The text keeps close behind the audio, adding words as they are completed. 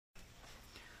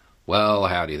Well,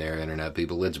 howdy there, Internet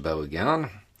people. It's Bo again.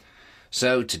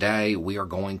 So, today we are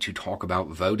going to talk about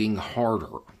voting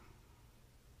harder.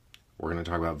 We're going to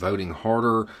talk about voting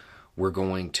harder. We're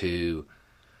going to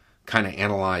kind of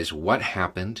analyze what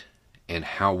happened and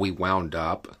how we wound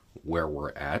up where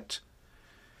we're at.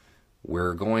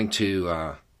 We're going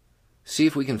to see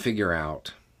if we can figure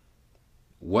out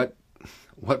what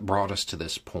brought us to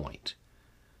this point.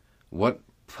 What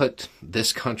put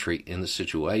this country in the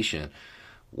situation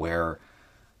where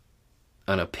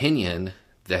an opinion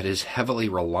that is heavily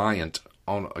reliant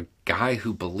on a guy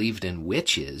who believed in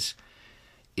witches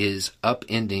is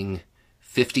upending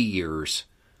 50 years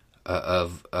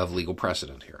of legal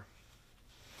precedent here.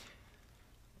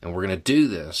 And we're going to do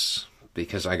this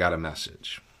because I got a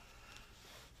message.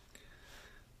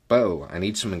 Bo, I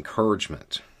need some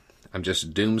encouragement. I'm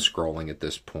just doom scrolling at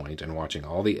this point and watching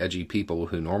all the edgy people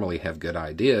who normally have good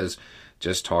ideas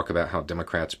just talk about how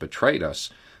Democrats betrayed us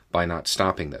by not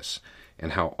stopping this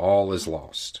and how all is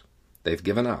lost. They've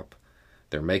given up.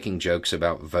 They're making jokes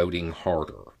about voting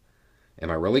harder. Am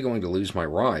I really going to lose my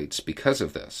rights because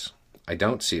of this? I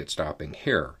don't see it stopping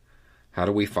here. How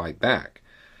do we fight back?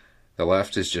 The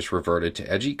left has just reverted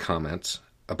to edgy comments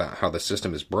about how the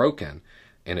system is broken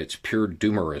and it's pure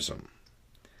doomerism.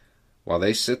 While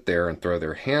they sit there and throw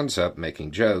their hands up making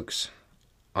jokes,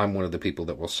 I'm one of the people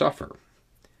that will suffer.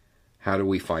 How do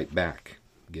we fight back?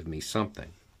 Give me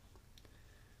something.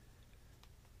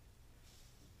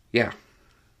 Yeah,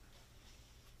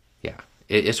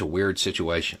 it's a weird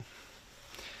situation.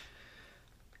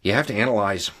 You have to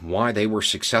analyze why they were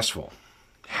successful,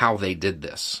 how they did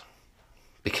this,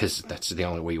 because that's the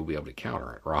only way you'll be able to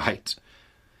counter it, right?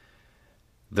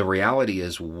 The reality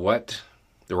is what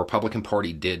the Republican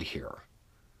Party did here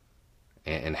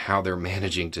and how they're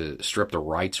managing to strip the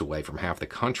rights away from half the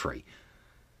country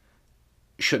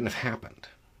shouldn't have happened.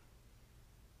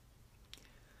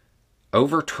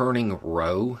 Overturning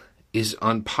Roe is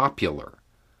unpopular.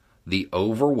 The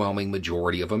overwhelming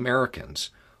majority of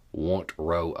Americans want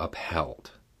Roe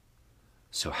upheld.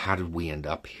 So how did we end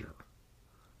up here?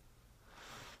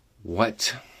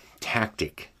 What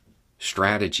tactic,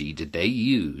 strategy did they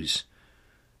use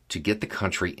to get the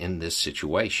country in this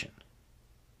situation?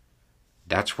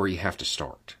 That's where you have to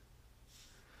start.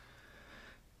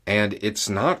 And it's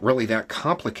not really that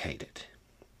complicated.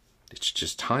 It's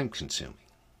just time consuming.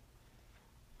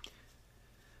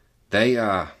 They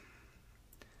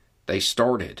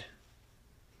started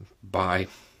by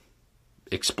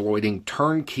exploiting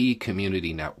turnkey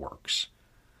community networks.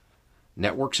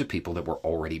 Networks of people that were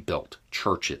already built,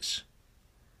 churches.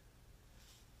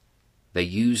 They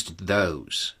used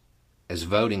those as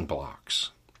voting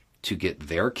blocks to get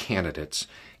their candidates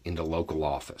into local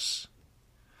office.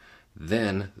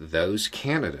 Then those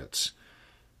candidates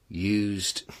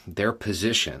used their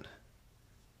position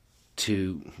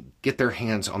to get their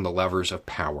hands on the levers of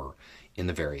power in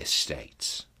the various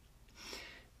states.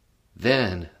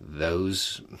 Then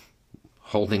those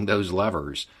holding those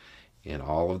levers in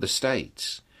all of the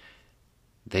states,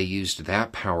 they used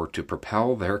that power to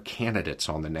propel their candidates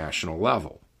on the national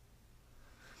level.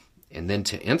 And then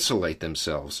to insulate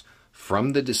themselves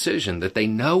from the decision that they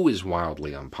know is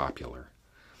wildly unpopular,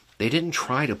 they didn't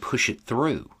try to push it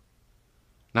through,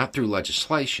 not through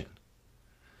legislation.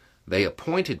 They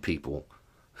appointed people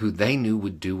who they knew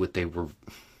would do what they were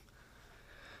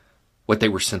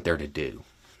sent there to do.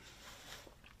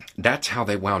 That's how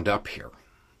they wound up here.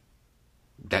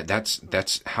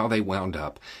 That's how they wound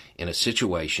up in a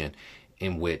situation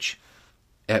in which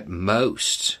at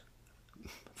most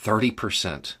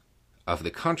 30% of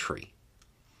the country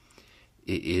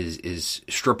is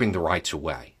stripping the rights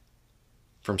away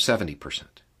from 70%.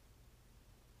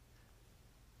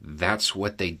 That's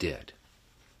what they did.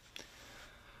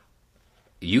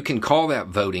 You can call that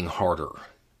voting harder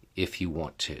if you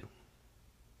want to.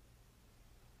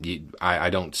 I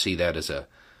don't see that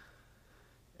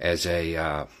as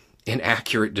a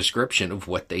inaccurate description of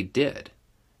what they did.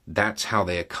 That's how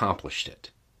they accomplished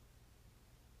it.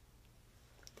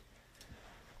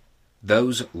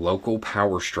 Those local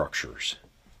power structures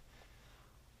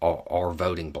are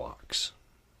voting blocks.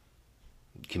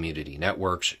 Community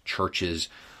networks, churches,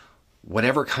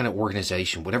 whatever kind of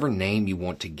organization, whatever name you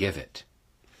want to give it.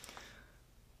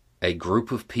 A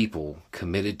group of people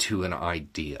committed to an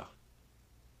idea.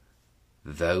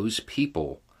 Those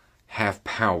people have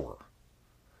power.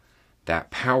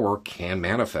 That power can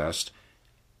manifest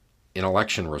in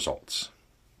election results.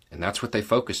 And that's what they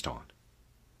focused on.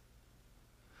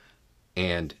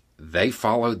 And they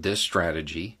followed this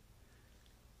strategy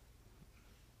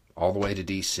all the way to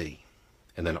D.C.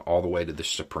 and then all the way to the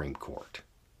Supreme Court.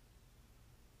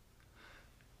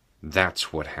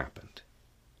 That's what happened.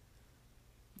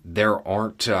 There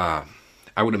aren't, I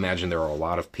would imagine there are a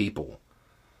lot of people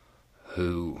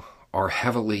who are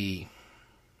heavily,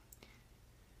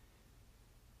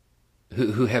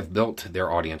 who have built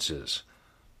their audiences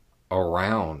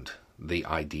around the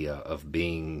idea of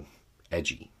being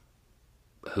edgy,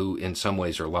 who in some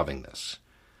ways are loving this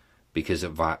because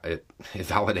it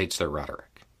validates their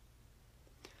rhetoric.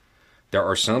 There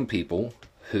are some people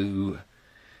who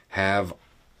have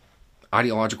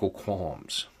ideological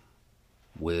qualms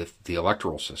with the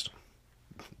electoral system.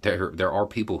 There are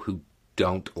people who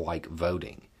don't like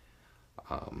voting,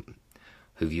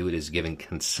 who view it as giving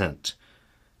consent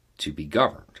to be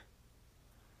governed.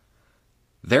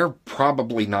 They're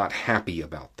probably not happy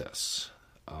about this,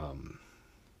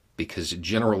 because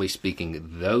generally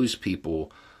speaking, those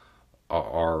people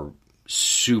are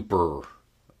super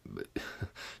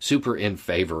in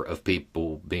favor of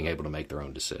people being able to make their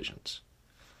own decisions.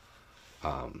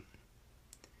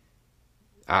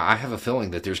 I have a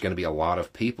feeling that there's going to be a lot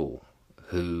of people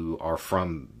who are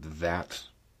from that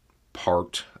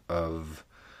part of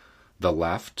the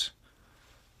left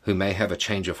who may have a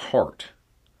change of heart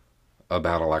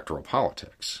about electoral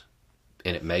politics.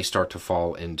 And it may start to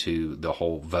fall into the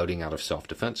whole voting out of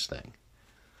self-defense thing.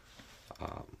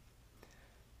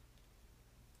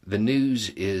 The news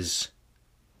is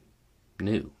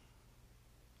new.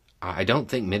 I don't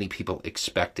think many people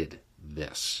expected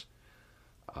this.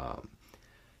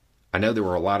 I know there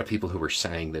were a lot of people who were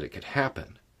saying that it could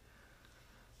happen.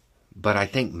 But I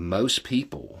think most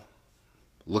people,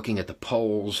 looking at the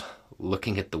polls,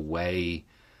 looking at the way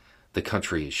the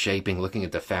country is shaping, looking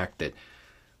at the fact that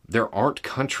there aren't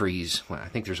countries, well, I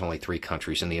think there's only 3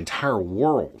 countries in the entire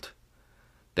world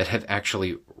that have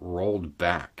actually rolled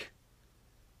back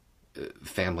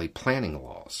family planning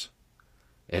laws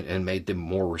and made them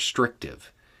more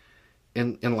restrictive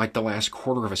in like the last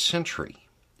quarter of a century.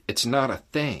 It's not a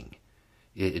thing.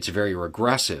 It's very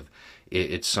regressive.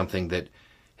 It's something that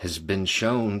has been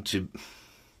shown to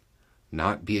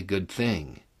not be a good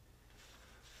thing.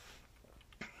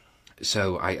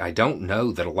 So I don't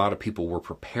know that a lot of people were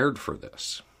prepared for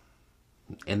this.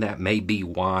 And that may be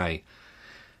why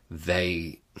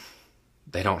they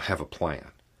don't have a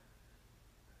plan.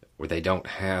 Or they don't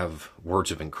have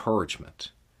words of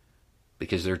encouragement.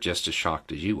 Because they're just as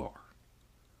shocked as you are.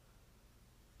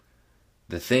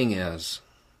 The thing is,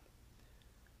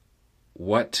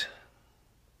 what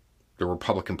the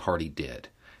Republican Party did,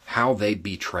 how they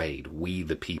betrayed we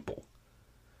the people,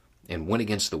 and went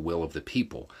against the will of the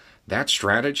people, that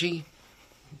strategy,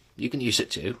 you can use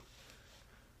it too.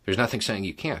 There's nothing saying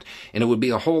you can't. And it would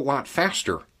be a whole lot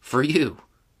faster for you.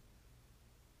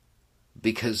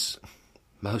 Because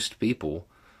most people,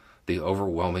 the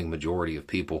overwhelming majority of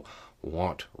people,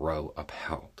 want Roe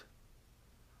upheld.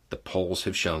 The polls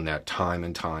have shown that time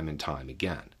and time and time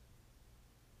again.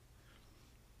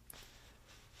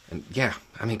 And yeah,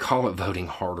 I mean, call it voting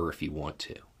harder if you want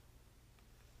to.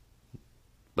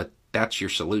 But that's your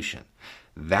solution.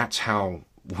 That's how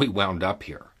we wound up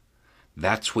here.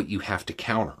 That's what you have to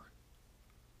counter.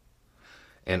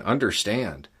 And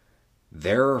understand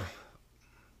their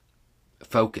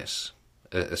focus,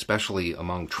 especially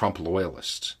among Trump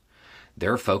loyalists,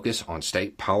 their focus on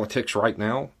state politics right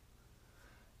now,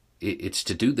 it's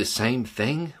to do the same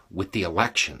thing with the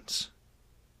elections.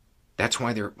 That's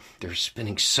why they're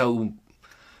spending so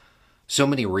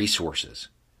many resources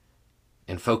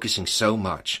and focusing so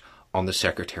much on the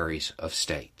secretaries of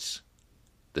states,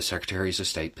 the secretaries of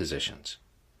state positions,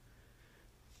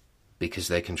 because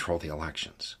they control the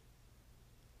elections.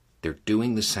 They're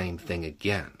doing the same thing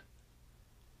again.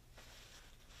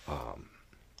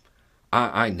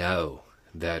 I know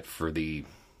that for the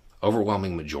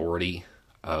overwhelming majority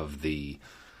of the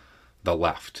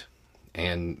left,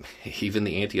 and even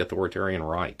the anti-authoritarian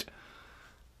right,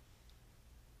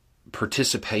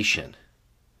 participation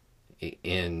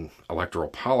in electoral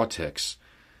politics,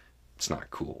 it's not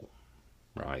cool,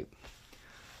 right?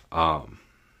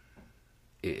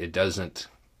 It doesn't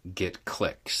get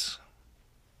clicks.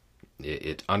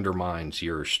 It undermines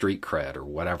your street cred or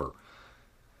whatever.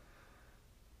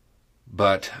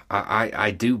 But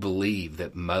I do believe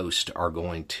that most are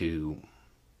going to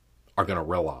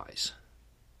realize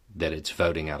that it's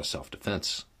voting out of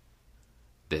self-defense.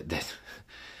 That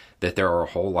there are a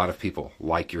whole lot of people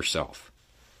like yourself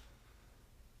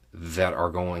that are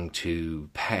going to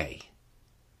pay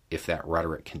if that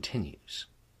rhetoric continues.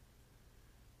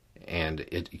 And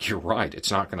you're right,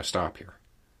 it's not going to stop here.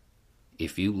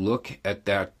 If you look at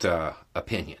that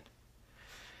opinion,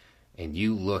 and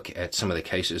you look at some of the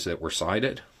cases that were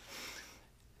cited,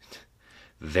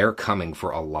 they're coming for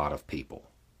a lot of people.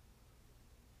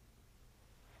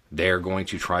 They're going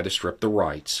to try to strip the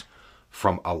rights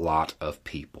from a lot of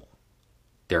people.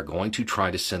 They're going to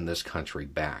try to send this country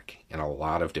back in a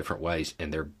lot of different ways,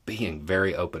 and they're being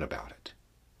very open about it.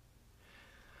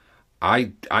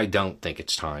 I don't think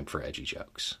it's time for edgy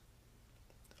jokes.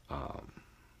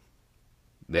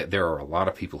 There are a lot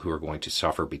of people who are going to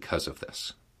suffer because of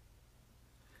this.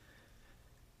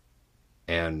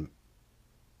 And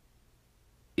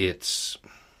it's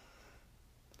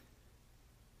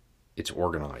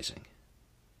organizing.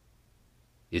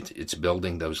 It's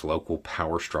building those local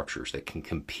power structures that can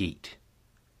compete.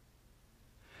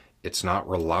 It's not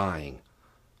relying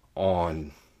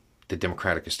on the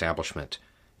Democratic establishment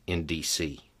in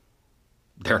D.C.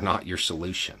 They're not your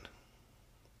solution.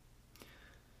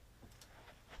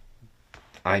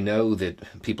 I know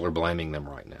that people are blaming them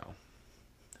right now.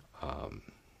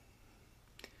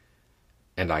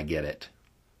 And I get it.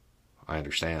 I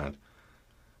understand.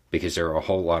 Because there are a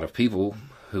whole lot of people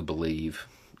who believe,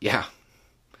 yeah,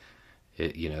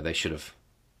 they should have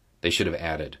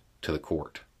added to the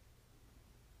court.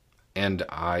 And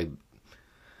I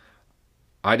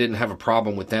didn't have a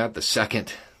problem with that the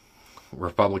second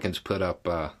Republicans put up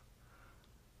a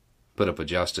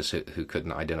justice who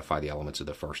couldn't identify the elements of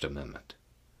the First Amendment.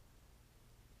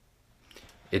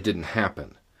 It didn't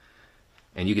happen.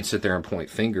 And you can sit there and point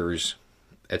fingers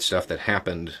at stuff that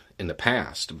happened in the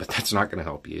past, but that's not going to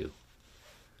help you.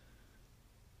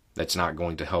 That's not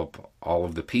going to help all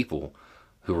of the people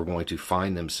who are going to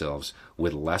find themselves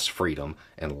with less freedom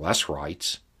and less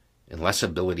rights and less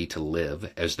ability to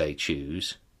live as they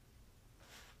choose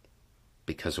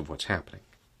because of what's happening.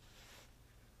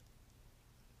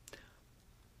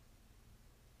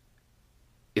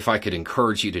 If I could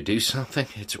encourage you to do something,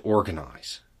 it's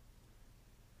organize.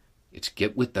 It's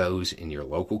get with those in your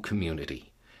local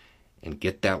community and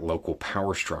get that local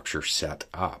power structure set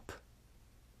up.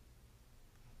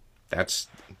 That's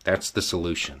the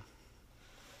solution.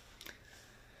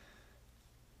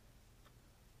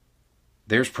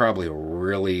 There's probably a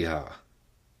really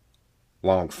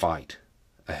long fight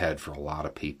ahead for a lot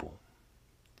of people.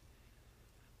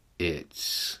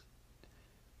 It's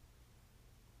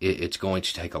going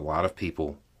to take a lot of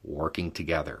people working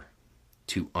together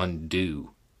to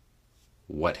undo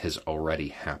what has already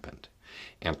happened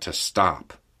and to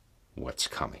stop what's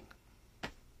coming.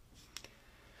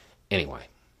 Anyway,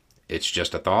 it's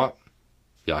just a thought.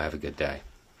 Y'all have a good day.